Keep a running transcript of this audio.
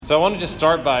So I want to just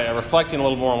start by reflecting a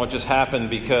little more on what just happened,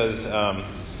 because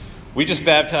we just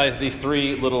baptized these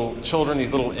 3 little children,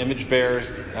 these little image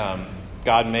bearers.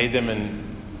 God made them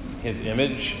in His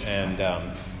image,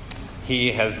 and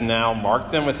He has now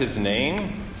marked them with His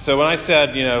name. So when I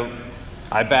said,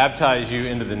 I baptize you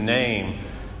into the name,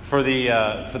 for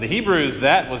the Hebrews,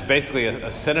 that was basically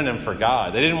a synonym for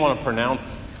God. They didn't want to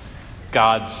pronounce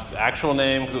God's actual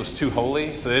name because it was too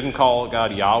holy, so they didn't call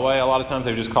God Yahweh. A lot of times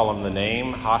they would just call Him the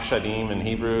name. Hashadim in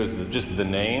Hebrew is just the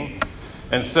name.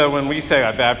 And so when we say,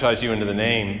 I baptize you into the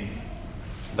name,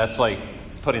 that's like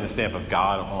putting the stamp of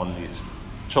God on these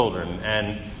children.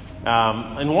 And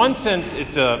in one sense,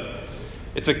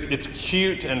 it's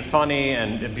cute and funny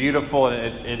and beautiful,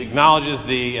 and it acknowledges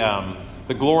the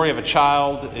glory of a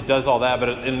child. It does all that, but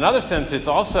in another sense, it's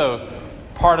also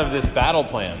part of this battle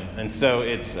plan. And so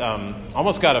it's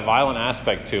almost got a violent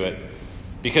aspect to it,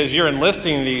 because you're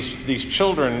enlisting these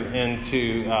children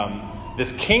into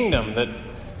this kingdom that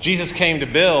Jesus came to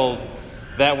build,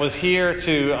 that was here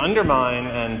to undermine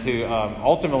and to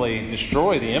ultimately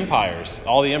destroy the empires,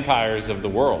 all the empires of the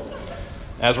world,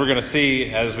 as we're going to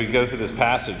see as we go through this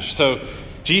passage. So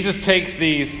Jesus takes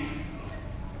these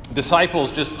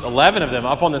disciples, just 11 of them,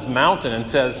 up on this mountain and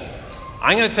says,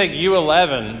 I'm going to take you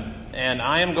 11, and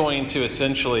I am going to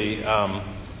essentially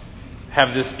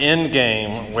have this end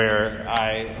game where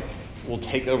I will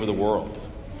take over the world.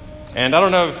 And I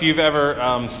don't know if you've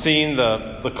ever seen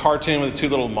the cartoon with the 2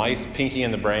 little mice, Pinky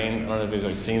and the Brain. I don't know if you've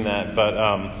ever seen that,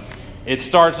 but it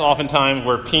starts oftentimes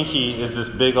where Pinky is this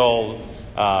big old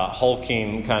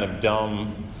hulking kind of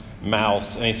dumb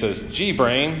mouse, and he says, gee,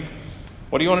 Brain,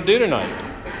 what do you want to do tonight?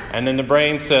 And then the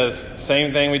Brain says,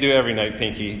 same thing we do every night,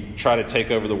 Pinky, try to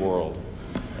take over the world.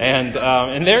 And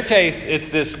in their case, it's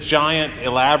this giant,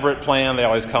 elaborate plan they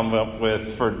always come up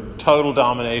with for total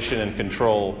domination and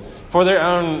control for their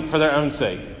own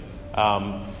sake.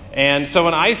 And so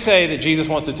when I say that Jesus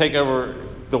wants to take over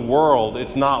the world,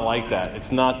 it's not like that.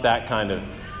 It's not that kind of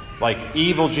like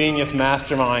evil genius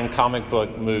mastermind comic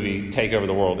book movie take over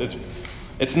the world.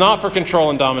 It's not for control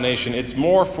and domination. It's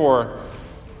more for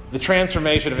the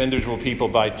transformation of individual people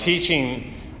by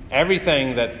teaching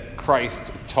everything that Christ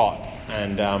taught,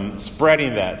 and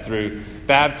spreading that through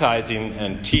baptizing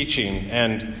and teaching.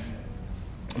 And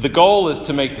the goal is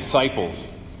to make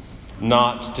disciples,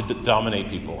 not to dominate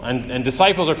people. And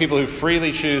disciples are people who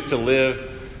freely choose to live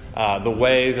the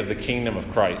ways of the kingdom of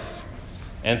Christ.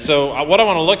 And so what I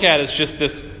want to look at is just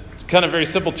this kind of very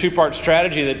simple 2-part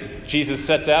strategy that Jesus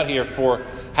sets out here for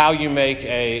how you make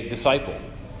a disciple.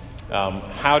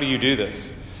 How do you do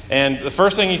this? And the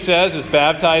first thing He says is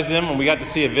baptize them, and we got to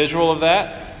see a visual of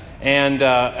that. And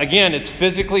again, it's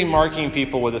physically marking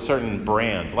people with a certain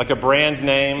brand, like a brand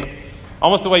name,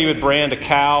 almost the way you would brand a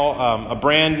cow, a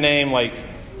brand name like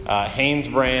Hanes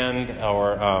brand,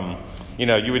 or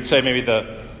you would say maybe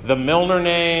the Milner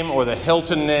name or the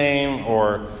Hilton name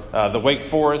or the Wake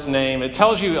Forest name. It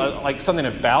tells you like something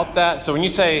about that. So when you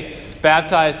say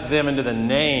baptize them into the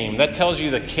name, that tells you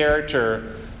the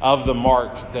character of the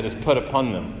mark that is put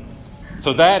upon them.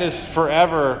 So that is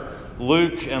forever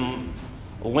Luke and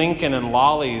Lincoln and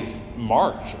Lolly's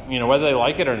mark. Whether they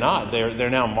like it or not, they're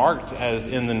now marked as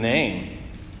in the name.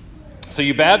 So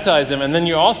you baptize them, and then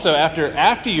you also,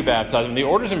 after you baptize them, the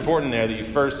order is important there, that you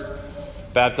first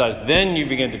baptize, then you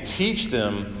begin to teach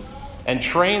them and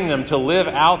train them to live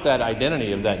out that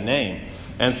identity of that name.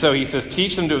 And so He says,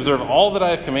 teach them to observe all that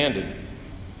I have commanded.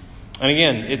 And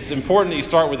again, it's important that you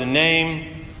start with the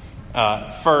name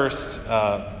first,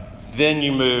 then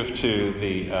you move to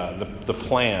the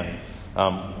plan,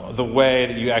 the way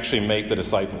that you actually make the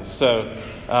disciples. So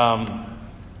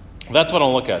that's what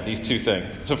I'll look at, these 2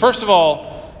 things. So first of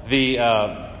all, the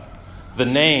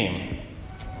name.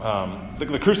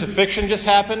 The crucifixion just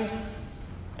happened,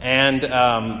 and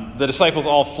the disciples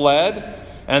all fled,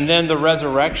 and then the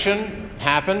resurrection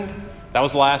happened. That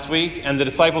was last week, and the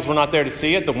disciples were not there to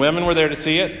see it. The women were there to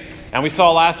see it. And we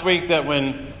saw last week that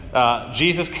when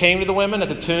Jesus came to the women at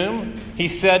the tomb, He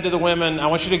said to the women, I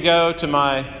want you to go to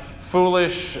my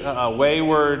foolish,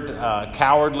 wayward,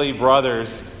 cowardly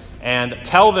brothers and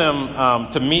tell them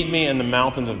to meet me in the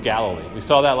mountains of Galilee. We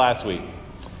saw that last week.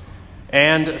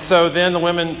 And so then the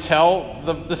women tell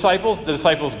the disciples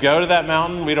go to that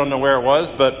mountain. We don't know where it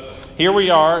was, but here we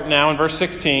are now in verse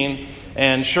 16.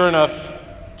 And sure enough,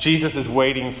 Jesus is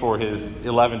waiting for His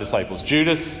 11 disciples.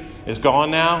 Judas is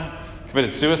gone now,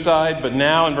 committed suicide. But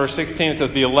now in verse 16 it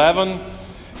says, the 11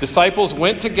 disciples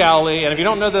went to Galilee. And if you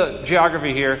don't know the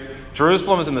geography here,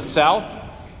 Jerusalem is in the south.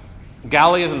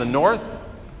 Galilee is in the north.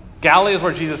 Galilee is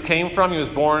where Jesus came from. He was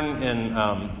born in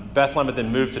Bethlehem, but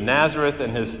then moved to Nazareth.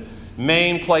 And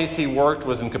main place he worked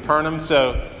was in Capernaum.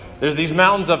 So there's these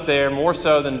mountains up there, more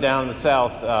so than down in the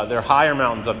south. There are higher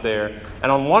mountains up there.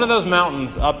 And on one of those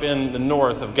mountains up in the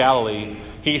north of Galilee,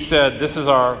 he said, this is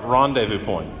our rendezvous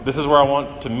point. This is where I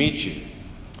want to meet you.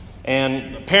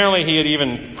 And apparently he had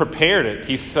even prepared it.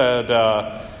 He said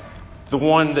the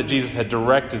one that Jesus had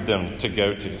directed them to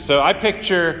go to. So I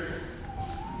picture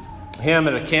him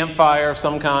at a campfire of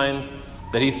some kind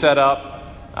that he set up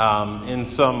in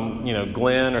some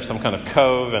glen or some kind of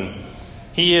cove. And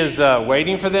he is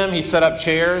waiting for them. He set up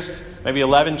chairs, maybe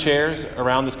 11 chairs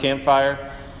around this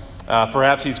campfire.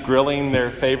 Perhaps he's grilling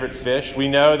their favorite fish. We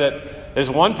know that there's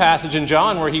one passage in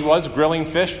John where he was grilling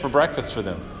fish for breakfast for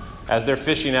them as they're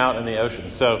fishing out in the ocean.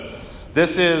 So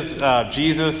this is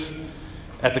Jesus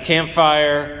at the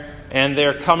campfire, and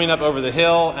they're coming up over the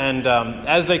hill. And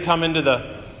as they come into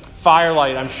the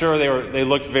firelight, I'm sure they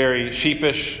looked very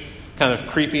sheepish, kind of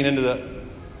creeping into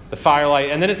the firelight.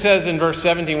 And then it says in verse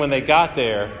 17, when they got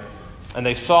there and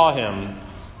they saw him,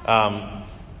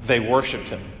 they worshipped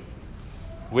him,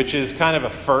 which is kind of a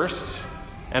first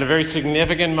and a very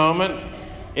significant moment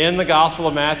in the Gospel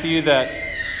of Matthew, that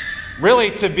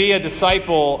really to be a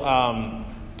disciple,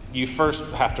 you first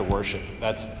have to worship.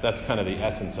 That's kind of the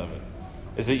essence of it,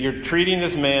 is that you're treating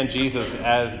this man, Jesus,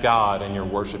 as God, and you're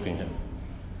worshiping him,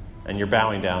 and you're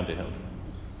bowing down to him.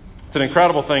 It's an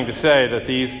incredible thing to say that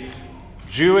these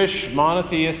Jewish,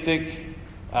 monotheistic,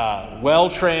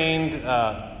 well-trained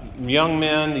young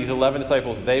men, these 11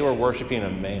 disciples, they were worshiping a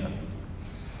man.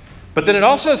 But then it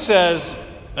also says,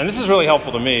 and this is really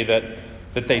helpful to me, that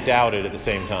they doubted at the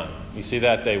same time. You see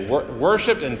that? They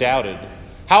worshipped and doubted.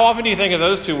 How often do you think of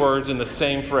those two words in the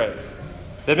same phrase?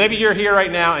 That maybe you're here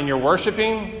right now and you're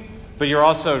worshiping, but you're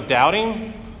also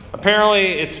doubting? Apparently,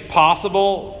 it's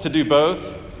possible to do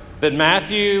both. That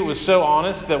Matthew was so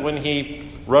honest that when he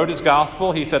wrote his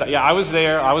gospel, he said, yeah, I was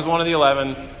there, I was one of the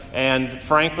 11, and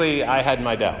frankly, I had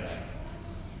my doubts.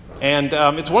 And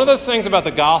it's one of those things about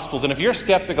the Gospels, and if you're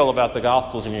skeptical about the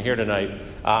Gospels and you're here tonight,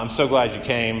 I'm so glad you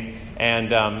came.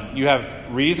 And you have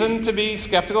reason to be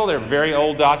skeptical. They're very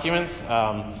old documents.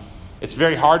 It's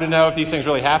very hard to know if these things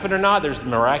really happened or not. There's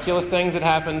miraculous things that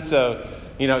happen, so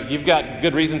you've got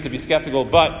good reason to be skeptical.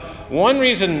 But one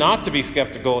reason not to be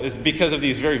skeptical is because of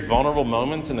these very vulnerable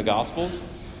moments in the Gospels,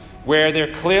 where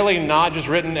they're clearly not just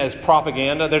written as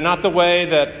propaganda. They're not the way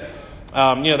that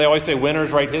they always say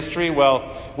winners write history. Well,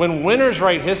 when winners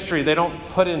write history, they don't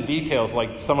put in details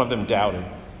like some of them doubted.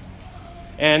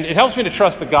 And it helps me to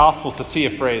trust the Gospels to see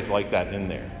a phrase like that in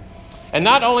there. And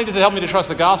not only does it help me to trust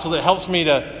the Gospels, it helps me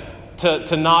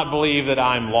to not believe that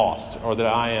I'm lost, or that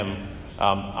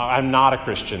I'm not a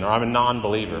Christian, or I'm a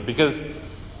non-believer. Because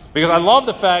I love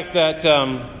the fact that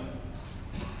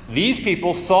these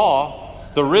people saw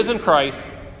the risen Christ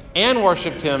and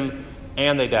worshipped him,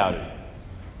 and they doubted.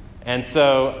 And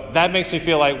so that makes me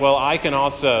feel like, well, I can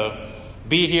also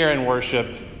be here and worship,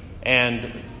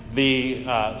 and the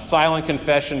silent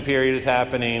confession period is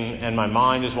happening, and my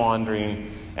mind is wandering,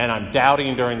 and I'm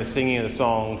doubting during the singing of the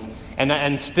songs,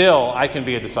 and still I can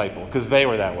be a disciple, because they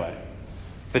were that way.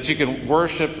 That you can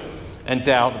worship and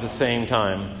doubt at the same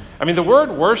time. I mean, the word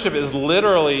worship is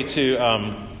literally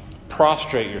to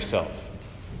prostrate yourself.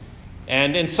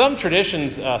 And in some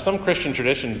traditions, some Christian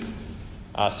traditions,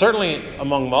 certainly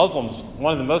among Muslims,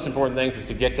 one of the most important things is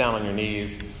to get down on your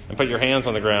knees and put your hands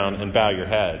on the ground and bow your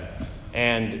head.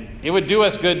 And it would do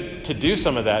us good to do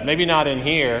some of that. Maybe not in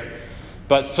here,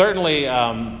 but certainly,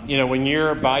 when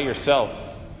you're by yourself,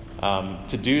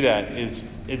 to do that is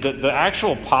the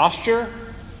actual posture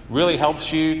really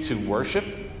helps you to worship.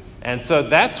 And so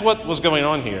that's what was going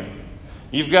on here.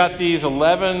 You've got these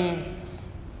 11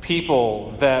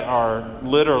 people that are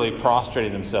literally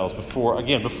prostrating themselves before a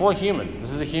human.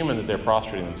 This is a human that they're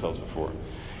prostrating themselves before.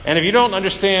 And if you don't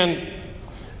understand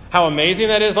how amazing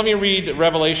that is, let me read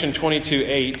Revelation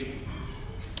 22:8,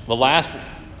 the last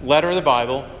letter of the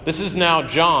Bible. This is now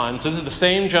John. So this is the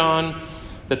same John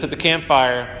that's at the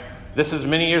campfire. This is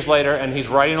many years later, and he's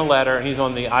writing a letter, and he's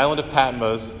on the island of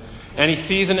Patmos, and he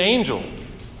sees an angel.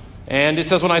 And it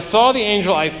says, when I saw the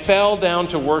angel, I fell down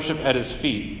to worship at his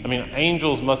feet. I mean,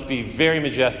 angels must be very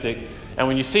majestic. And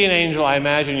when you see an angel, I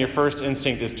imagine your first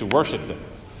instinct is to worship them.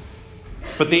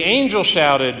 But the angel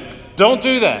shouted, don't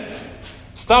do that.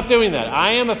 Stop doing that.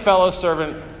 I am a fellow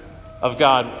servant of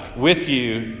God with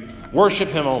you. Worship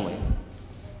him only.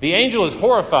 The angel is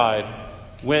horrified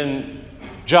when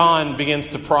John begins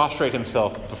to prostrate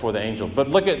himself before the angel. But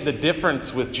look at the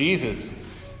difference with Jesus.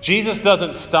 Jesus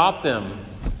doesn't stop them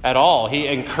at all. He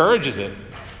encourages it.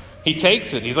 He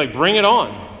takes it. He's like, bring it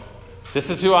on. This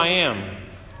is who I am.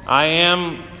 I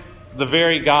am the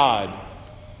very God.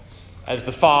 as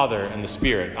the Father and the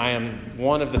Spirit. I am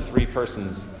one of the three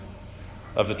persons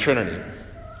of the Trinity.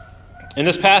 In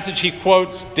this passage, he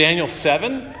quotes Daniel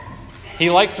 7. He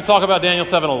likes to talk about Daniel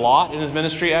 7 a lot in his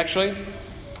ministry, actually.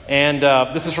 And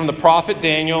this is from the prophet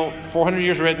Daniel, 400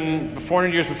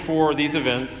 years before these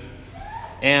events.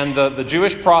 And the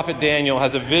Jewish prophet Daniel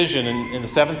has a vision in the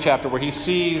 7th chapter where he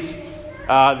sees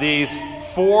these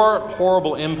 4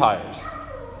 horrible empires.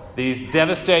 These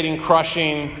devastating,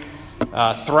 crushing,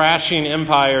 thrashing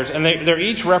empires. And they're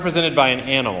each represented by an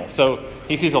animal. So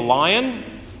he sees a lion,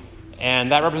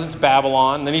 and that represents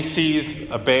Babylon. Then he sees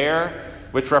a bear,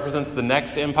 which represents the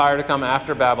next empire to come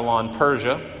after Babylon,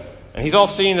 Persia. And he's all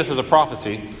seeing this as a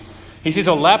prophecy. He sees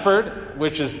a leopard,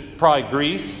 which is probably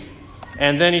Greece.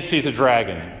 And then he sees a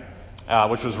dragon,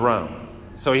 which was Rome.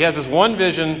 So he has this one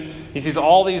vision. He sees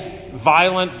all these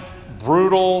violent,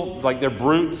 brutal, like they're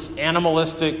brutes,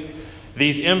 animalistic,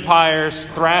 these empires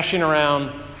thrashing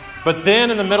around. But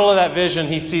then in the middle of that vision,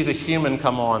 he sees a human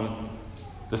come on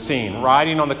the scene,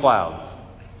 riding on the clouds.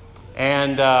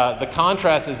 And the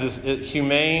contrast is this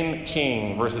humane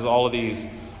king versus all of these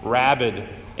rabid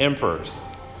emperors.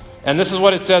 And this is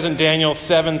what it says in Daniel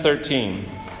 7:13.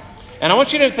 And I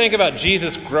want you to think about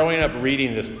Jesus growing up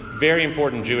reading this very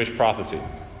important Jewish prophecy.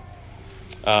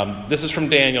 This is from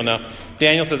Daniel. Now,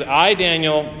 Daniel says, I,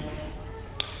 Daniel,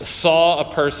 saw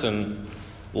a person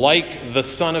like the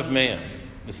Son of Man.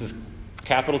 This is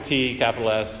capital T, capital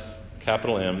S,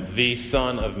 capital M, the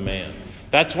Son of Man.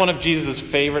 That's one of Jesus'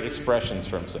 favorite expressions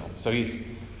for himself. So he's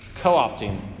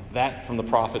co-opting that from the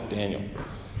prophet Daniel.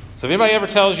 So if anybody ever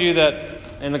tells you that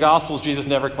in the Gospels Jesus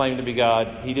never claimed to be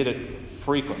God, he did it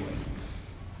frequently.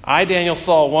 I, Daniel,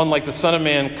 saw one like the Son of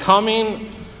Man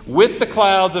coming with the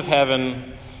clouds of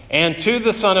heaven, and to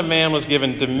the Son of Man was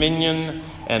given dominion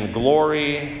and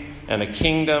glory and a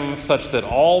kingdom such that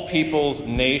all peoples,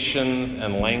 nations,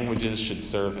 and languages should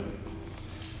serve him.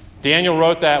 Daniel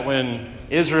wrote that when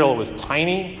Israel was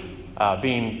tiny,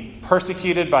 being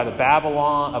persecuted by the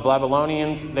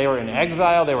Babylonians. They were in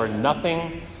exile. They were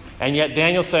nothing. And yet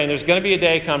Daniel's saying there's going to be a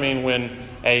day coming when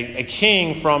a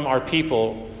king from our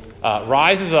people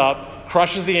rises up,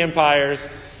 crushes the empires,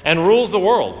 and rules the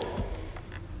world.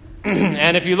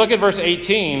 And if you look at verse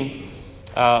 18,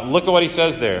 look at what he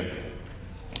says there.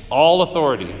 All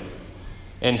authority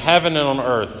in heaven and on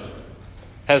earth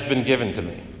has been given to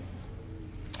me.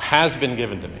 Has been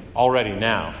given to me already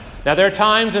now. Now there are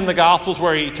times in the Gospels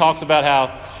where he talks about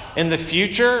how in the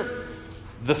future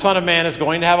the Son of Man is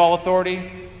going to have all authority.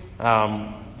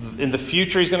 In the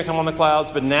future he's going to come on the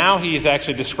clouds, but now he is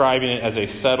actually describing it as a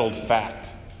settled fact.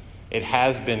 It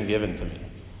has been given to me.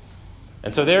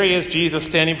 And so there he is, Jesus,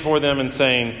 standing before them and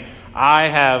saying, I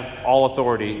have all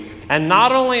authority. And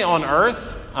not only on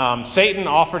earth, Satan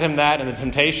offered him that in the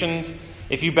temptations.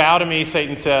 If you bow to me,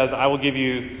 Satan says, I will give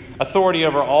you authority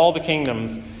over all the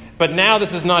kingdoms. But now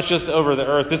this is not just over the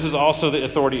earth. This is also the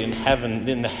authority in heaven,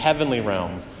 in the heavenly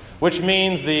realms, which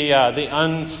means the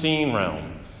unseen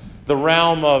realm, the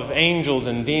realm of angels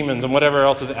and demons and whatever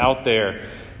else is out there.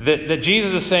 That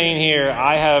Jesus is saying here,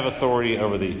 I have authority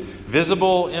over the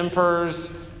visible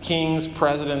emperors, kings,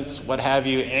 presidents, what have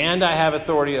you, and I have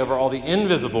authority over all the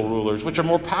invisible rulers, which are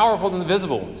more powerful than the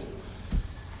visible ones.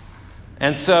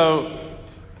 And so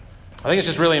I think it's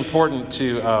just really important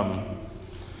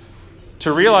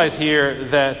to realize here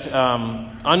that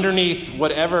underneath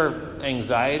whatever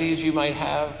anxieties you might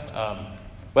have,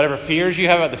 whatever fears you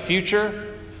have about the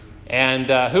future, and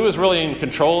who is really in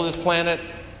control of this planet,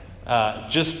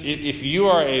 just if you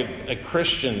are a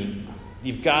Christian,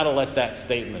 you've got to let that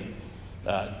statement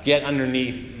get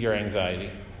underneath your anxiety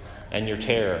and your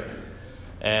terror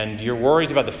and your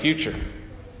worries about the future.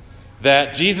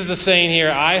 That Jesus is saying here,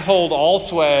 I hold all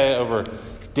sway over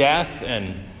death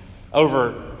and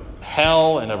over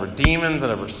hell and over demons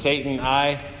and over Satan.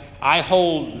 I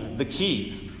hold the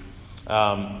keys.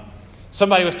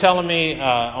 Somebody was telling me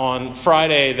on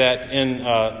Friday that in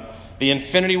the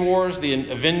Infinity Wars, the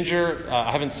Avenger,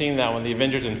 I haven't seen that one, the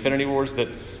Avengers Infinity Wars, that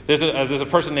there's a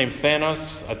person named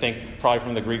Thanos, I think probably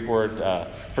from the Greek word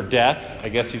for death. I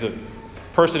guess he's a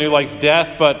person who likes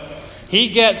death, but he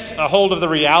gets a hold of the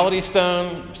Reality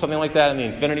Stone, something like that, and the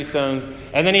Infinity Stones,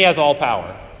 and then he has all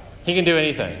power. He can do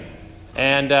anything.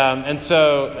 And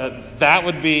so that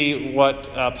would be what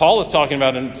Paul is talking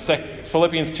about in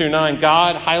Philippians 2:9.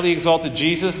 God highly exalted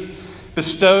Jesus,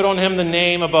 bestowed on him the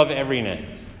name above every name.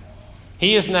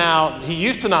 He used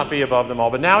to not be above them all,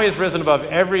 but now he has risen above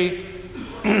every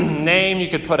name you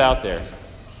could put out there.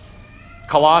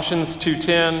 Colossians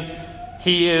 2:10,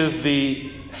 he is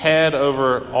the head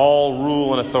over all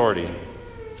rule and authority.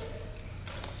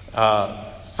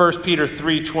 1 Peter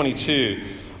 3:22,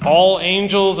 All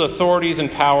angels, authorities,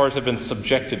 and powers have been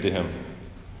subjected to him.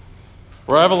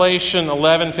 Revelation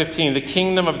 11:15, the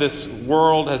kingdom of this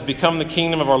world has become the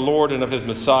kingdom of our Lord and of his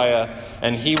Messiah,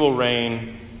 and he will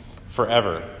reign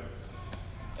forever.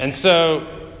 And so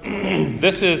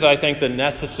this is, I think, the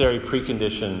necessary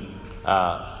precondition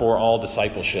for all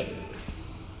discipleship,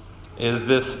 is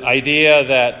this idea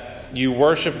that you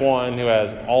worship one who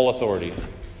has all authority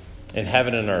in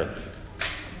heaven and earth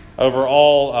over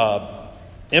all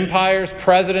empires,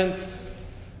 presidents,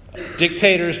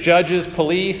 dictators, judges,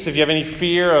 police. If you have any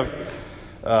fear of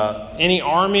any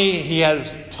army, he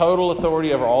has total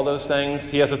authority over all those things.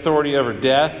 He has authority over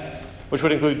death, which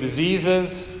would include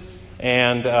diseases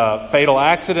and fatal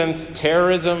accidents,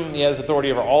 terrorism. He has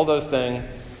authority over all those things.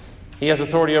 He has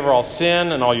authority over all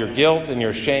sin and all your guilt and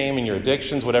your shame and your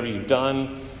addictions, whatever you've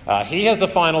done. He has the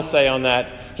final say on that.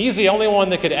 He's the only one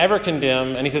that could ever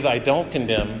condemn, and he says, I don't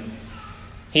condemn.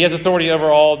 He has authority over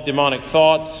all demonic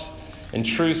thoughts,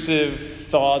 intrusive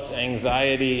thoughts,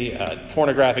 anxiety,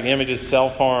 pornographic images,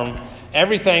 self-harm,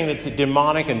 everything that's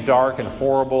demonic and dark and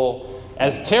horrible.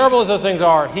 As terrible as those things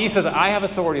are, he says, I have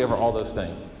authority over all those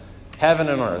things. Heaven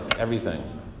and earth, everything.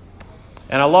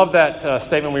 And I love that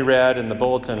statement we read in the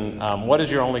bulletin, what is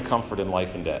your only comfort in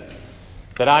life and death?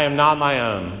 That I am not my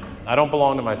own. I don't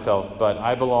belong to myself, but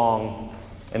I belong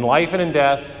in life and in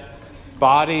death,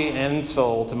 body and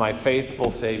soul, to my faithful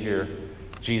Savior,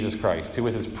 Jesus Christ, who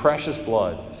with his precious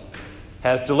blood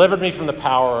has delivered me from the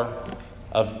power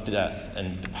of death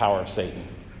and the power of Satan.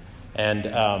 And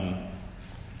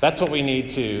that's what we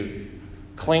need to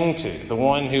cling to, the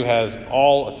one who has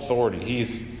all authority.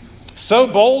 He's so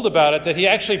bold about it that he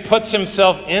actually puts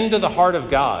himself into the heart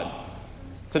of God.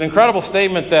 It's an incredible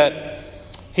statement that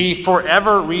he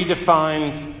forever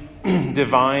redefines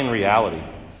divine reality.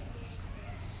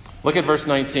 Look at verse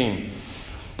 19.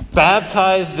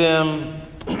 Baptize them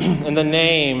in the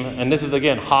name, and this is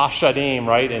again Ha-Shadim,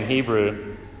 right, in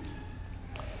Hebrew,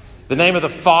 the name of the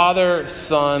Father,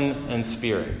 Son, and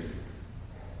Spirit.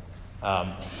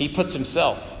 He puts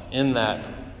himself in that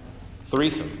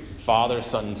threesome, Father,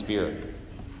 Son, and Spirit.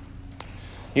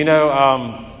 You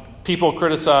know, people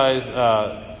criticize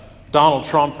Donald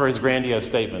Trump for his grandiose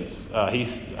statements.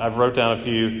 I've wrote down a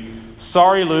few.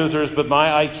 Sorry, losers, but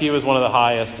my IQ is one of the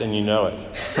highest, and you know it.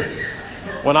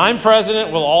 When I'm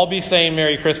president, we'll all be saying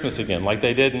Merry Christmas again, like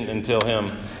they didn't until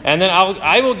him. And then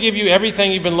I will give you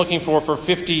everything you've been looking for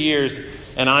 50 years,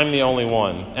 and I'm the only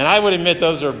one. And I would admit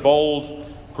those are bold,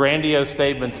 grandiose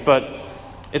statements, but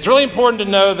it's really important to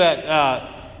know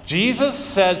that Jesus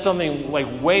said something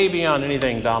like way beyond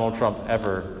anything Donald Trump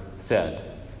ever said,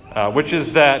 which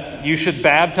is that you should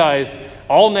baptize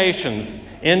all nations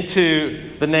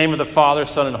into the name of the Father,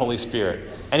 Son, and Holy Spirit.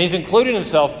 And he's including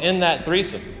himself in that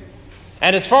threesome.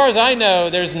 And as far as I know,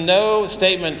 there's no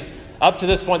statement up to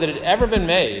this point that had ever been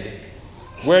made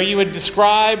where you would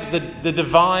describe the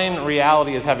divine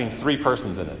reality as having three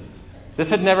persons in it.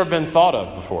 This had never been thought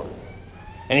of before.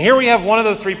 And here we have one of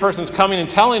those three persons coming and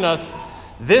telling us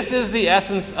this is the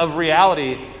essence of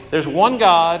reality. There's one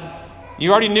God.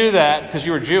 You already knew that because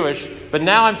you were Jewish. But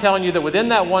now I'm telling you that within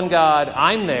that one God,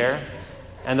 I'm there.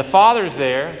 And the Father's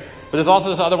there. But there's also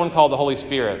this other one called the Holy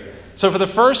Spirit. So for the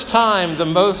first time, the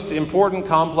most important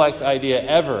complex idea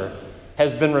ever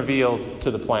has been revealed to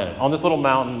the planet. On this little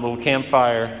mountain, little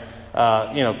campfire,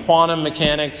 quantum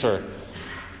mechanics or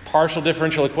partial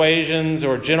differential equations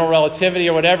or general relativity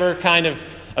or whatever kind of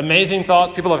amazing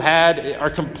thoughts people have had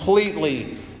are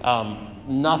completely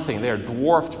nothing. They are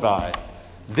dwarfed by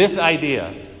this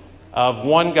idea of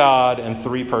one God and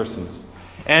three persons.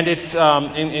 And it's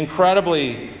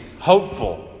incredibly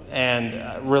hopeful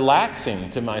and relaxing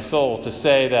to my soul to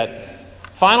say that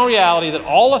final reality, that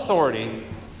all authority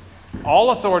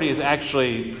is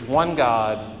actually one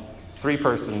God, three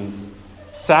persons,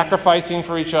 sacrificing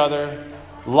for each other,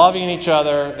 loving each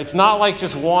other. It's not like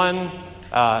just one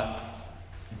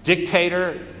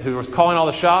dictator who was calling all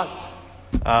the shots.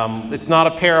 It's not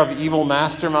a pair of evil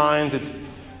masterminds.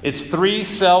 It's three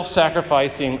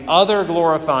self-sacrificing,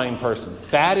 other-glorifying persons.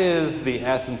 That is the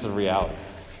essence of reality.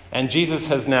 And Jesus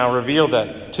has now revealed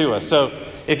that to us. So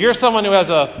if you're someone who has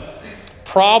a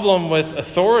problem with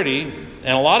authority,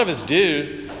 and a lot of us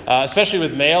do, especially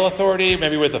with male authority,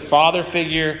 maybe with a father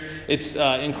figure, it's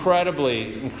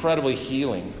incredibly, incredibly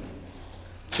healing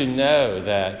to know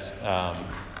that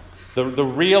the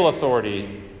real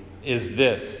authority is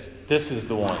this. This is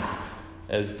the one,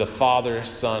 as the Father,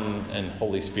 Son, and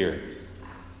Holy Spirit.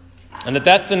 And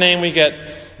that's the name we get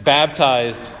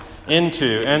baptized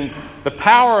into. And the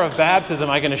power of baptism,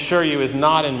 I can assure you, is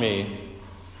not in me.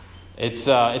 It's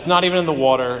not even in the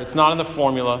water. It's not in the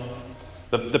formula.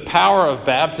 The power of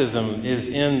baptism is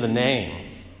in the name.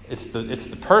 It's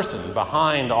the person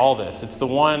behind all this. It's the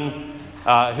one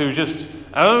who just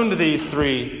owned these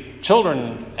three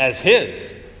children as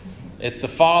his. It's the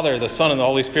Father, the Son, and the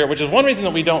Holy Spirit, which is one reason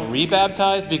that we don't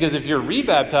rebaptize, because if you're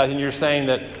rebaptizing, you're saying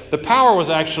that the power was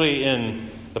actually in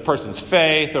the person's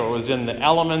faith, or it was in the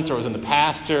elements, or it was in the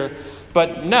pastor.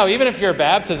 But no, even if your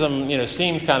baptism,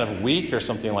 seemed kind of weak or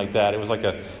something like that, it was like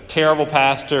a terrible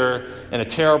pastor in a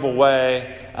terrible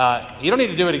way, you don't need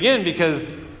to do it again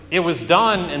because it was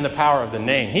done in the power of the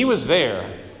name. He was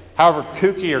there. However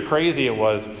kooky or crazy it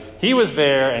was, he was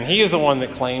there, and he is the one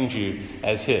that claimed you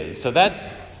as his. So that's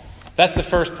the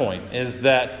first point, is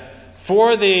that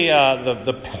for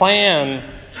the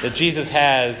plan that Jesus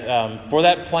has, for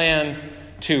that plan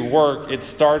to work, it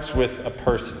starts with a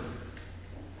person.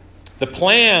 The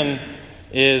plan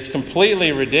is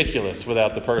completely ridiculous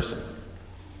without the person.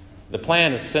 The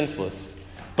plan is senseless.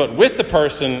 But with the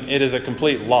person, it is a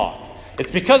complete lock. It's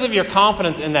because of your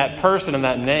confidence in that person and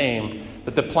that name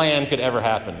that the plan could ever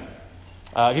happen.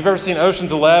 If you've ever seen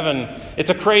Ocean's 11,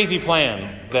 it's a crazy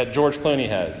plan that George Clooney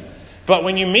has. But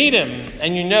when you meet him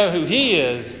and you know who he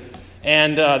is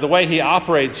and the way he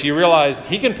operates, you realize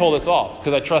he can pull this off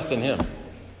because I trust in him.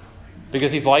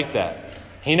 Because he's like that.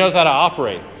 He knows how to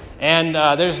operate. And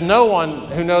there's no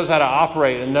one who knows how to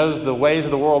operate and knows the ways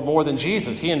of the world more than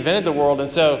Jesus. He invented the world. And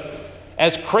so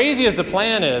as crazy as the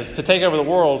plan is to take over the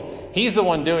world, he's the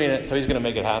one doing it, so he's going to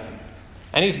make it happen.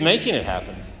 And he's making it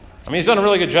happen. I mean, he's done a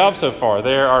really good job so far.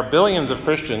 There are billions of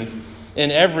Christians in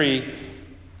every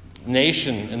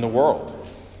nation in the world.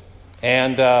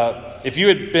 And if you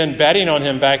had been betting on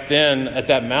him back then at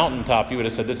that mountaintop, you would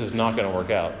have said, this is not going to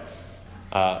work out.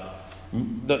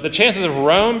 The chances of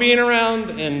Rome being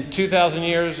around in 2,000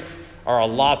 years are a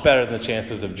lot better than the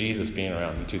chances of Jesus being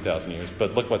around in 2,000 years.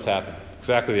 But look what's happened.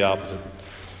 Exactly the opposite.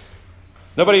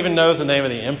 Nobody even knows the name of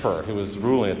the emperor who was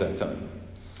ruling at that time.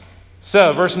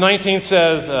 So, verse 19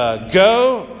 says,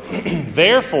 go,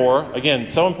 therefore, again,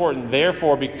 so important,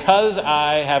 therefore, because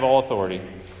I have all authority,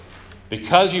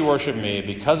 because you worship me,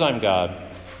 because I'm God,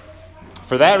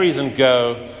 for that reason,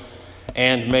 go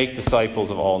and make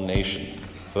disciples of all nations.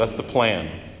 So that's the plan.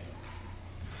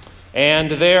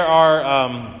 And there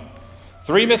are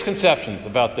 3 misconceptions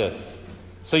about this.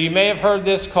 So you may have heard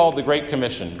this called the Great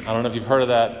Commission. I don't know if you've heard of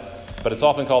that, but it's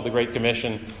often called the Great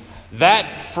Commission.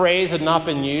 That phrase had not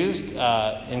been used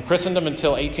in Christendom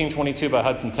until 1822 by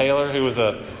Hudson Taylor, who was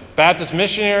a Baptist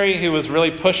missionary who was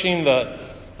really pushing the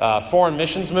foreign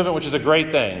missions movement, which is a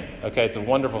great thing. Okay, it's a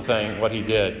wonderful thing, what he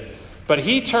did. But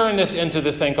he turned this into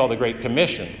this thing called the Great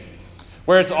Commission,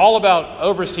 where it's all about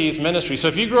overseas ministry. So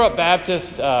if you grew up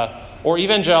Baptist or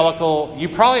evangelical, you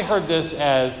probably heard this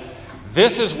as,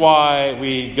 this is why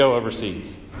we go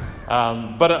overseas.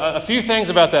 But a few things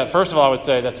about that. First of all, I would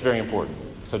say that's very important.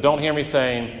 So don't hear me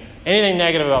saying anything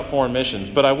negative about foreign missions.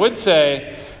 But I would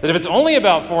say that if it's only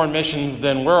about foreign missions,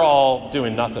 then we're all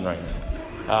doing nothing right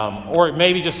now. Or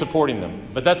maybe just supporting them.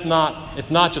 But it's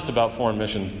not just about foreign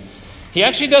missions. He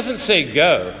actually doesn't say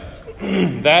go.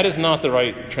 That is not the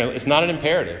right translation. It's not an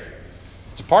imperative.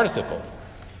 It's a participle.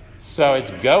 So it's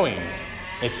going.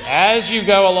 It's as you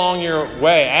go along your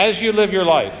way, as you live your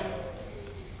life,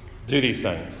 do these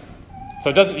things. So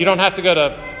you don't have to go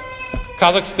to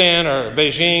Kazakhstan or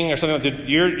Beijing or something like that.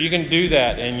 You can do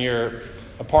that in your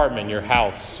apartment, your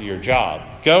house, your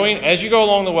job. Going, as you go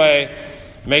along the way,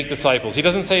 make disciples. He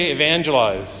doesn't say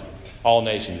evangelize all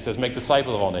nations. He says make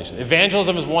disciples of all nations.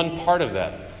 Evangelism is one part of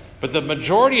that. But the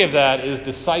majority of that is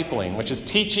discipling, which is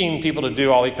teaching people to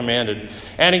do all he commanded.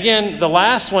 And again, the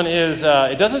last one is,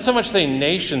 it doesn't so much say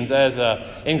nations as,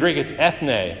 in Greek it's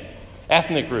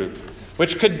ethnic group,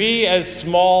 which could be as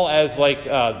small as like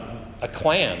a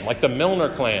clan, like the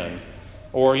Milner clan,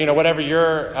 or whatever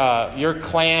your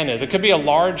clan is. It could be a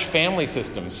large family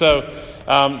system. So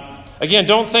again,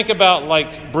 don't think about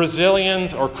like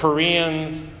Brazilians or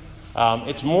Koreans.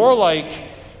 It's more like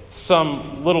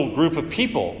some little group of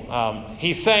people.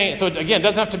 He's saying, so again, it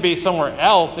doesn't have to be somewhere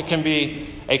else. It can be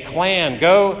a clan.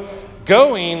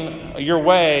 Going your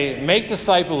way, make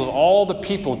disciples of all the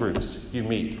people groups you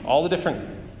meet, all the different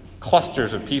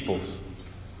clusters of peoples.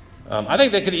 I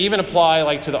think they could even apply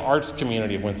like to the arts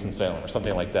community of Winston-Salem or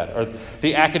something like that, or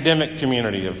the academic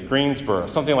community of Greensboro,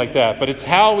 something like that. But it's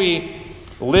how we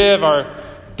live our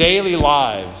daily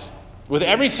lives with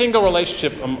every single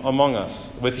relationship among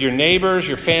us, with your neighbors,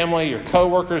 your family, your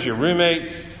coworkers, your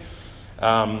roommates,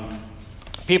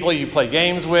 people you play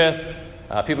games with,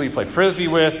 people you play frisbee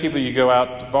with, people you go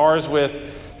out to bars with,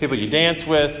 people you dance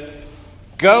with.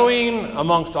 Going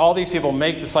amongst all these people,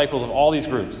 make disciples of all these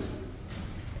groups.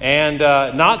 and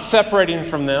not separating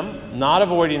from them, not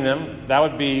avoiding them. That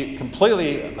would be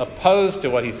completely opposed to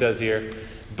what he says here.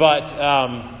 But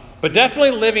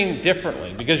definitely living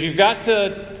differently, because you've got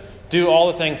to do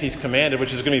all the things he's commanded,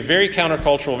 which is going to be very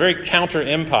countercultural, very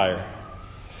counter-empire.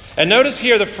 And notice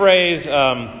here the phrase,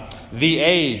 the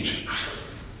age.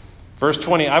 Verse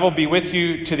 20, I will be with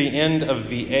you to the end of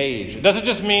the age. It doesn't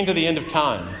just mean to the end of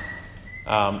time.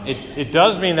 It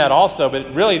does mean that also,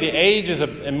 but really the age is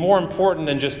more important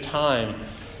than just time.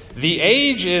 The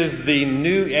age is the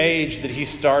new age that he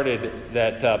started,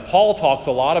 that Paul talks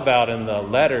a lot about in the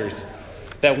letters,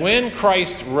 that when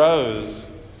Christ rose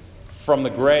from the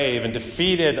grave and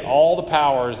defeated all the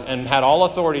powers and had all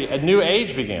authority, a new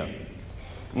age began.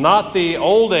 Not the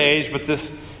old age, but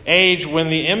this age when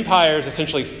the empires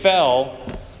essentially fell.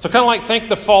 So kind of like think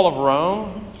the fall of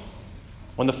Rome.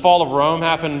 When the fall of Rome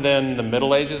happened, then the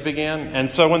Middle Ages began. And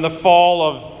so when the fall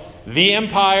of the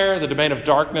empire, the domain of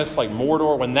darkness like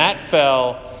Mordor, when that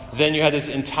fell, then you had this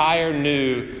entire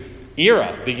new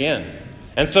era begin.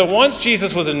 And so once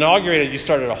Jesus was inaugurated, you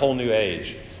started a whole new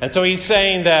age. And so he's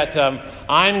saying that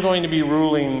I'm going to be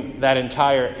ruling that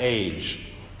entire age,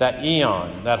 that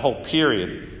eon, that whole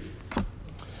period.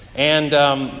 And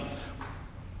I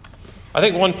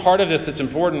think one part of this that's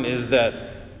important is that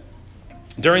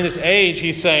during this age,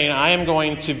 he's saying, I am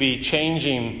going to be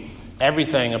changing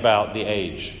everything about the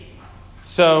age.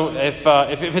 So if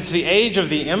it's the age of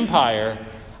the empire,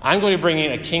 I'm going to be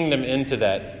bringing a kingdom into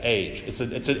that age.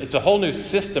 It's a whole new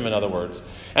system, in other words.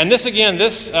 And this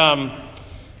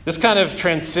kind of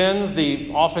transcends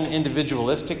the often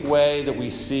individualistic way that we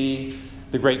see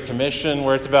the Great Commission,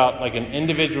 where it's about like an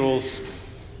individual's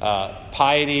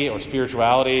piety or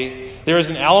spirituality. There is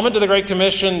an element to the Great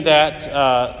Commission that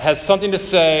has something to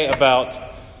say about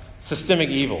systemic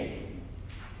evil.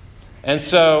 And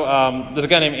so there's a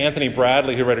guy named Anthony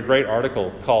Bradley who wrote a great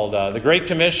article called The Great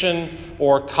Commission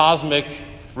or Cosmic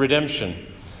Redemption.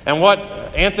 And what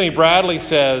Anthony Bradley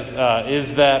says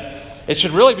is that it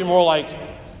should really be more like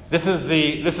this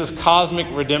is cosmic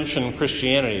redemption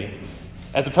Christianity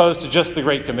as opposed to just the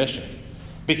Great Commission.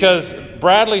 Because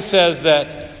Bradley says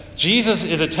that Jesus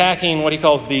is attacking what he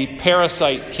calls the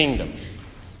parasite kingdom.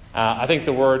 I think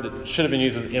the word should have been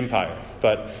used as empire,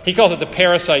 but he calls it the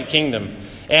parasite kingdom.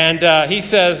 And he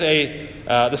says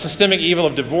the systemic evil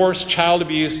of divorce, child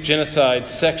abuse, genocide,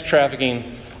 sex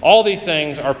trafficking, all these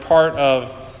things are part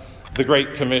of the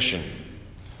Great Commission.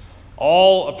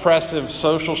 All oppressive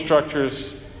social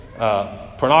structures,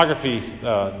 pornography,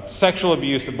 sexual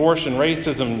abuse, abortion,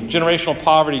 racism, generational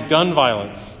poverty, gun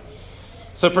violence.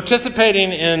 So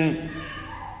participating in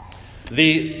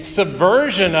the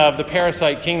subversion of the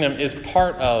parasite kingdom is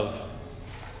part of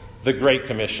the Great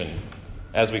Commission,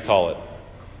 as we call it.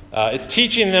 It's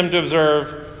teaching them to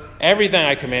observe everything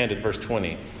I commanded, verse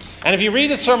 20. And if you read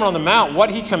the Sermon on the Mount,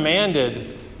 what he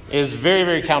commanded is very,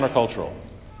 very countercultural.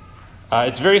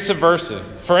 It's very subversive.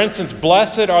 For instance,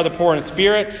 blessed are the poor in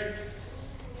spirit.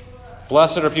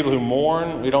 Blessed are people who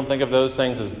mourn. We don't think of those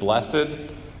things as blessed.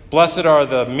 Blessed are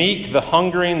the meek, the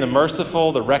hungering, the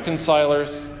merciful, the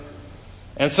reconcilers.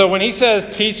 And so when he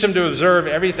says teach them to observe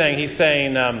everything, he's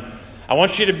saying, I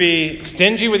want you to be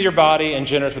stingy with your body and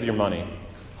generous with your money.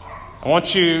 I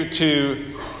want you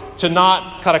to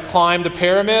not kind of climb the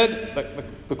pyramid,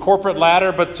 the corporate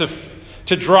ladder, but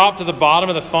to drop to the bottom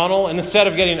of the funnel. And instead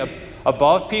of getting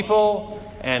above people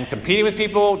and competing with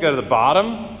people, go to the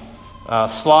bottom.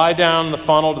 Slide down the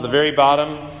funnel to the very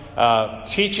bottom.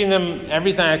 Teaching them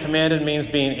everything I commanded means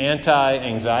being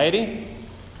anti-anxiety.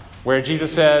 Where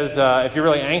Jesus says, if you're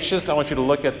really anxious, I want you to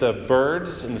look at the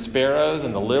birds and the sparrows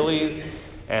and the lilies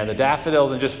and the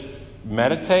daffodils and just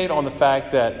meditate on the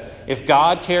fact that if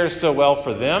God cares so well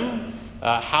for them,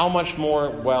 how much more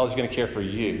well is he going to care for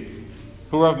you,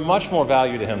 who are of much more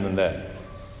value to him than they.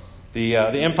 The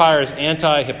empire is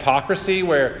anti-hypocrisy,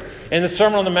 where in the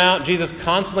Sermon on the Mount, Jesus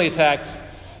constantly attacks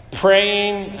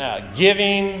praying,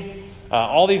 giving,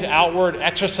 all these outward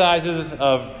exercises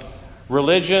of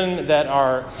religion that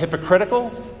are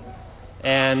hypocritical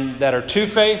and that are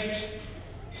two-faced.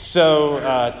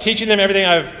 So teaching them everything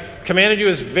I've commanded you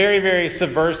is very, very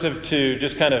subversive to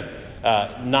just kind of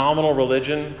nominal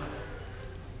religion.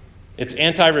 It's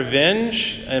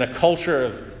anti-revenge and a culture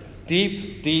of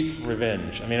deep, deep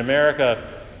revenge. I mean, America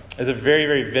is a very,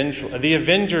 very vengeful. The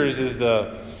Avengers is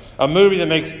a movie that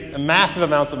makes massive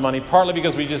amounts of money, partly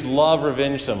because we just love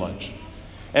revenge so much.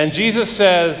 And Jesus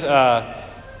says,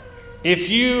 if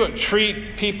you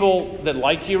treat people that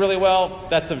like you really well,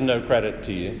 that's of no credit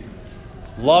to you.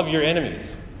 Love your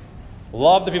enemies.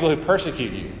 Love the people who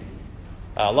persecute you.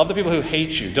 Love the people who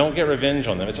hate you. Don't get revenge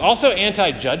on them. It's also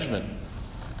anti-judgment.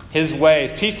 his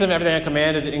ways. Teach them everything I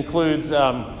commanded. It includes,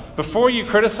 before you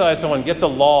criticize someone, get the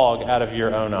log out of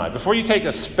your own eye. Before you take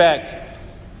a speck,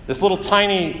 this little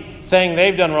tiny thing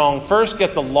they've done wrong, first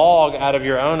get the log out of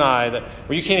your own eye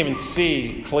where you can't even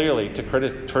see clearly to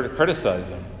criticize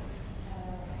them.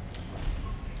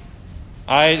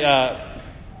 I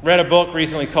read a book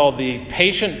recently called The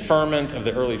Patient Ferment of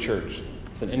the Early Church.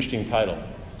 It's an interesting title.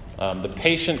 The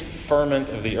Patient Ferment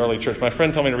of the Early Church. My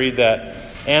friend told me to read that.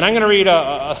 And I'm going to read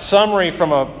a summary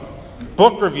from a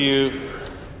book review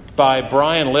by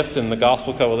Brian Lifton, the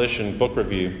Gospel Coalition book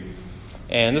review.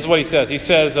 And this is what he says. He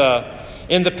says,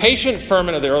 in The Patient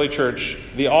Ferment of the Early Church,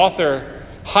 the author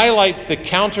highlights the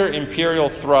counter-imperial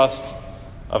thrust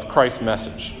of Christ's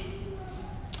message.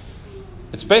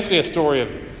 It's basically a story of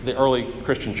the early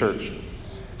Christian church.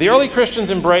 The early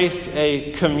Christians embraced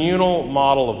a communal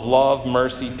model of love,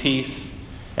 mercy, peace,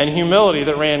 and humility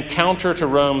that ran counter to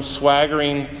Rome's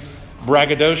swaggering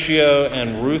braggadocio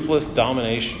and ruthless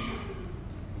domination.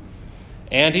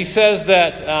 And he says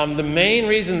that the main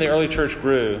reason the early church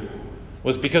grew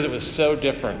was because it was so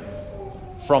different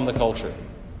from the culture.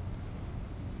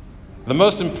 The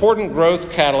most important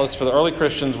growth catalyst for the early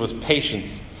Christians was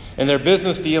patience in their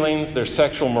business dealings, their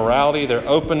sexual morality, their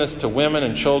openness to women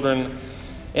and children,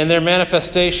 in their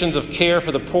manifestations of care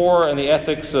for the poor and the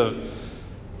ethics of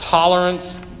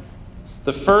tolerance.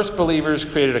 The first believers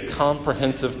created a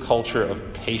comprehensive culture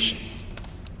of patience.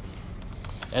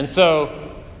 And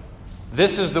so,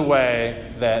 this is the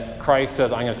way that Christ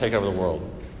says, I'm going to take over the world.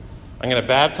 I'm going to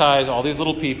baptize all these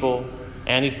little people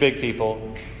and these big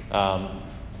people. And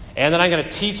then I'm going to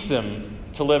teach them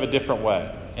to live a different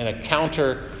way, in a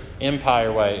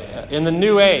counter-empire way. In the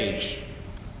new age,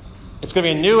 it's going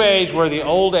to be a new age where the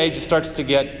old age starts to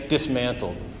get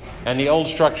dismantled and the old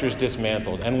structure is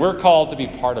dismantled. And we're called to be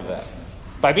part of that.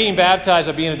 By being baptized,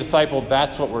 by being a disciple,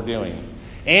 that's what we're doing.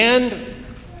 And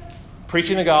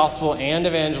preaching the gospel and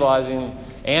evangelizing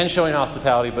and showing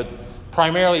hospitality, but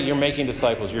primarily you're making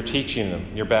disciples. You're teaching them.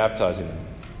 You're baptizing them.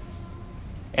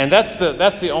 And that's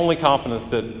the only confidence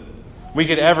that we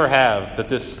could ever have that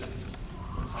this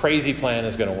crazy plan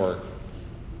is going to work,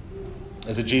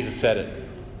 is that Jesus said it.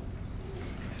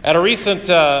 At a recent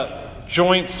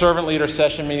joint servant leader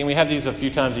session meeting, we have these a few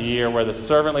times a year where the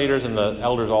servant leaders and the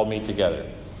elders all meet together.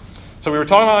 So we were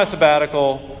talking about my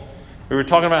sabbatical. We were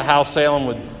talking about how Salem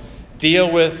would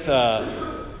deal with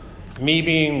me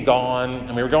being gone.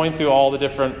 And we were going through all the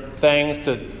different things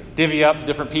to divvy up to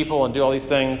different people and do all these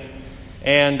things.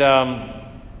 And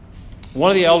one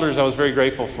of the elders, I was very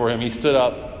grateful for him. He stood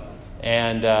up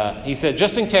and he said,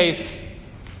 just in case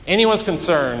anyone's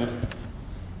concerned,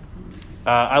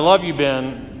 I love you,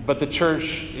 Ben, but the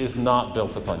church is not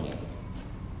built upon you.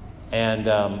 And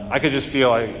I could just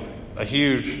feel a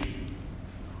huge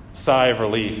sigh of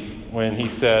relief when he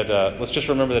said, let's just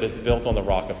remember that it's built on the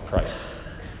rock of Christ.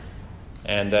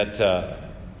 And that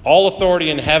all authority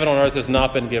in heaven and on earth has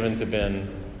not been given to Ben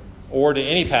or to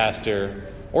any pastor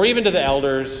or even to the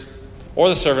elders or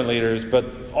the servant leaders, but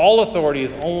all authority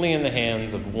is only in the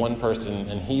hands of one person,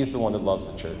 and he's the one that loves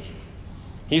the church.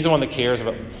 He's the one that cares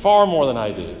about far more than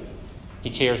I do. He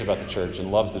cares about the church and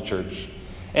loves the church.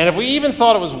 And if we even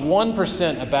thought it was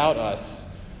 1% about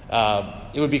us,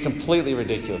 it would be completely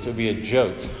ridiculous. It would be a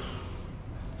joke.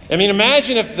 I mean,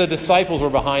 imagine if the disciples were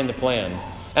behind the plan.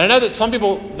 And I know that some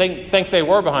people think they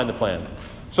were behind the plan.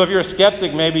 So if you're a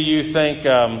skeptic, maybe you think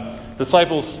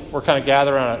disciples were kind of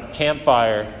gathered around a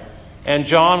campfire. And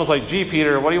John was like, gee,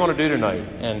 Peter, what do you want to do tonight?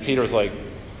 And Peter was like,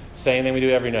 same thing we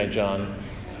do every night, John.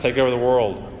 Let's take over the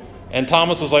world. And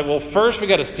Thomas was like, well, first we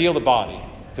got to steal the body.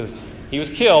 Because he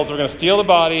was killed, so we're going to steal the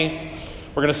body.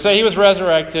 We're going to say he was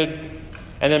resurrected.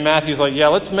 And then Matthew's like, yeah,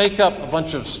 let's make up a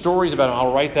bunch of stories about him.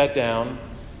 I'll write that down.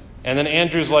 And then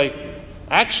Andrew's like,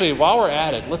 actually, while we're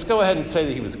at it, let's go ahead and say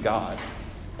that he was God.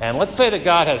 And let's say that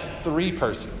God has three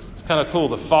persons. It's kind of cool.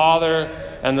 The Father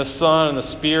and the Son and the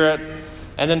Spirit.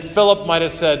 And then Philip might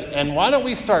have said, and why don't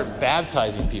we start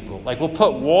baptizing people? Like, we'll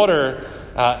put water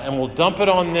and we'll dump it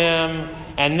on them.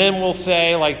 And then we'll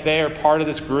say, like, they are part of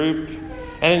this group.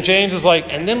 And then James is like,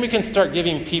 and then we can start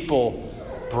giving people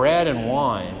bread and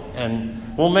wine.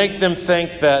 And we'll make them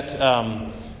think that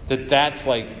that's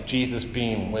like Jesus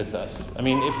being with us. I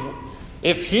mean,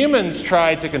 if humans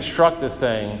tried to construct this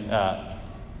thing,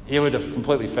 it would have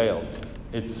completely failed.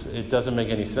 It doesn't make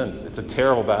any sense. It's a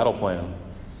terrible battle plan.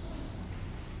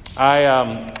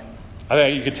 I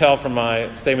think you could tell from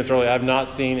my statements earlier, I've not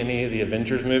seen any of the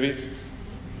Avengers movies.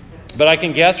 But I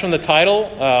can guess from the title,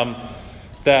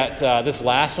 that this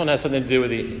last one has something to do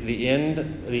with the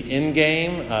end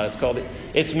game.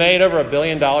 It's made over $1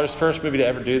 billion, first movie to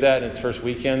ever do that in its first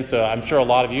weekend. So I'm sure a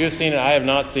lot of you have seen it. I have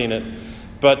not seen it,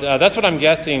 but that's what I'm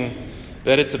guessing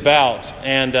that it's about.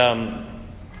 And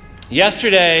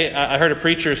yesterday I heard a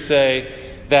preacher say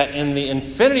that in the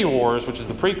Infinity Wars, which is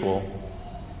the prequel,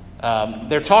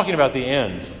 they're talking about the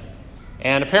end.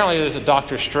 And apparently there's a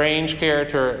Doctor Strange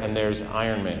character and there's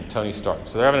Iron Man, Tony Stark.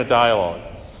 So they're having a dialogue.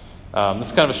 This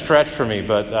is kind of a stretch for me,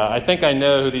 but I think I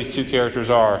know who these two characters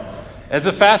are. And it's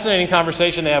a fascinating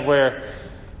conversation they have where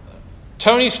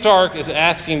Tony Stark is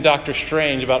asking Doctor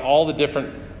Strange about all the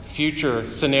different future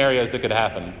scenarios that could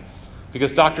happen.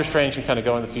 Because Doctor Strange can kind of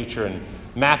go in the future and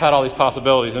map out all these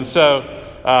possibilities. And so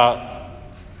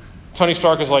Tony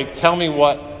Stark is like, tell me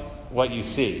what you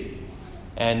see.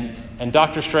 And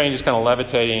Doctor Strange is kind of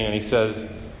levitating, and he says,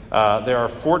 there are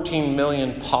 14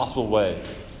 million possible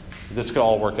ways this could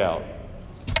all work out.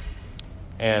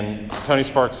 And Tony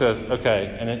Stark says,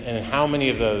 okay, and how many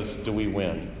of those do we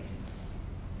win?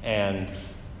 And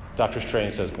Doctor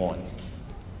Strange says 1.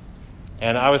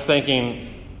 And I was thinking,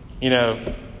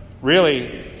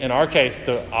 really, in our case,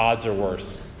 the odds are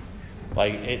worse.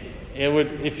 Like, it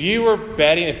would, if you were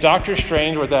betting, if Doctor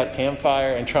Strange were at that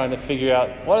campfire and trying to figure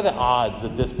out what are the odds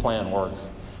that this plan works,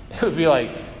 it would be like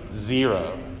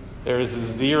 0. There is a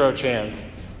 0 chance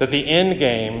that the end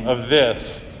game of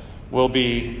this will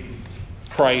be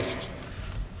Christ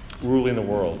ruling the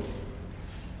world.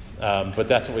 But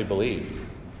that's what we believe.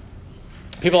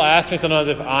 People ask me sometimes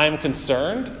if I'm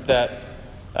concerned that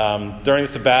during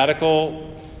the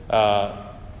sabbatical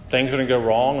things are going to go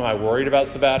wrong. Am I worried about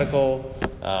sabbatical?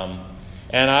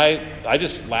 And I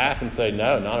just laugh and say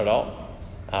no, not at all.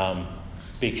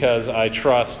 Because I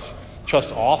trust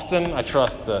Austin. I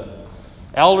trust the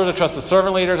elders. I trust the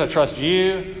servant leaders. I trust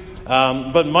you.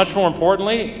 But much more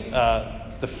importantly,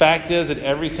 the fact is that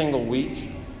every single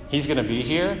week he's going to be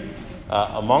here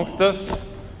amongst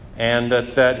us, and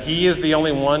that he is the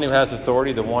only one who has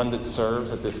authority, the one that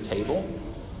serves at this table.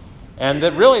 And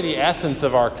that really the essence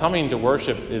of our coming to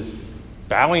worship is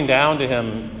bowing down to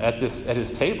him at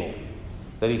his table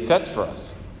that he sets for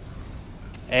us.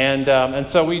 And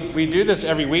so we do this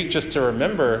every week just to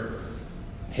remember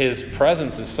his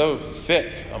presence is so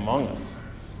thick among us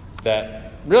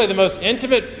that really the most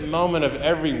intimate moment of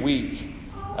every week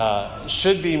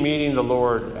should be meeting the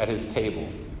Lord at his table.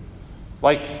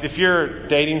 Like if you're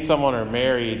dating someone or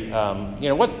married,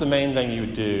 what's the main thing you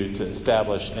would do to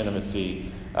establish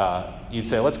intimacy? You'd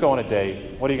say, let's go on a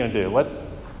date. What are you going to do?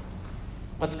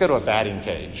 Let's go to a batting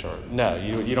cage. Or no,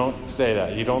 you don't say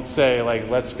that. You don't say like,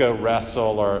 let's go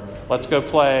wrestle or let's go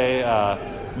play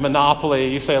Monopoly.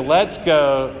 You say, let's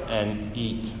go and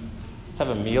eat. Let's have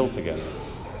a meal together.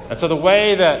 And so the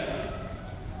way that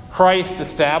Christ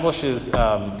establishes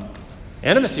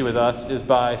intimacy with us is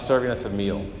by serving us a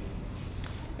meal.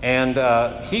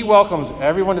 And he welcomes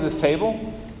everyone to this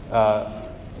table.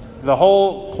 The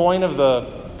whole point of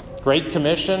the Great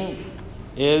Commission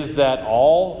is that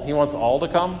he wants all to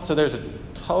come. So there's a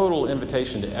total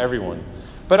invitation to everyone.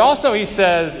 But also he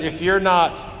says, if you're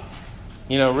not,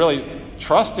 really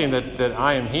trusting that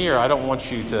I am here, I don't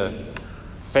want you to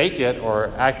fake it or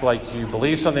act like you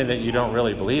believe something that you don't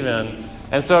really believe in.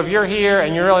 And so if you're here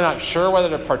and you're really not sure whether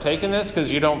to partake in this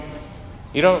because you don't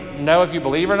know if you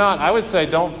believe or not, I would say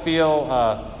don't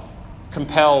feel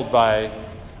compelled by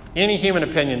any human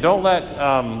opinion. Don't let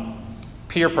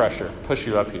peer pressure push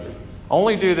you up here.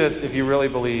 Only do this if you really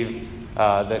believe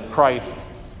that Christ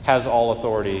has all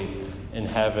authority in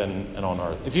heaven and on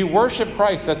earth. If you worship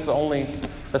Christ, that's the only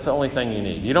thing you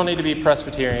need. You don't need to be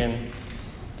Presbyterian.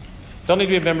 Don't need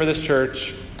to be a member of this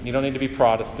church. You don't need to be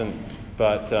Protestant.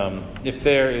 But if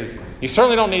there is, you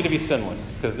certainly don't need to be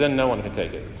sinless, because then no one can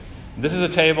take it. This is a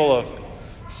table of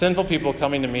sinful people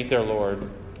coming to meet their Lord,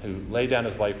 who laid down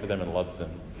his life for them and loves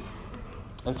them.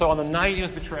 And so on the night he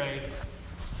was betrayed,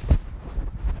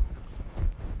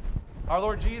 our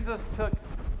Lord Jesus took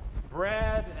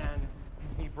bread and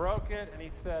he broke it and he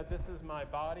said, "This is my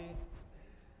body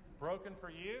broken for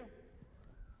you."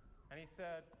 And he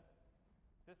said,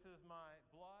 "This is my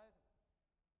blood."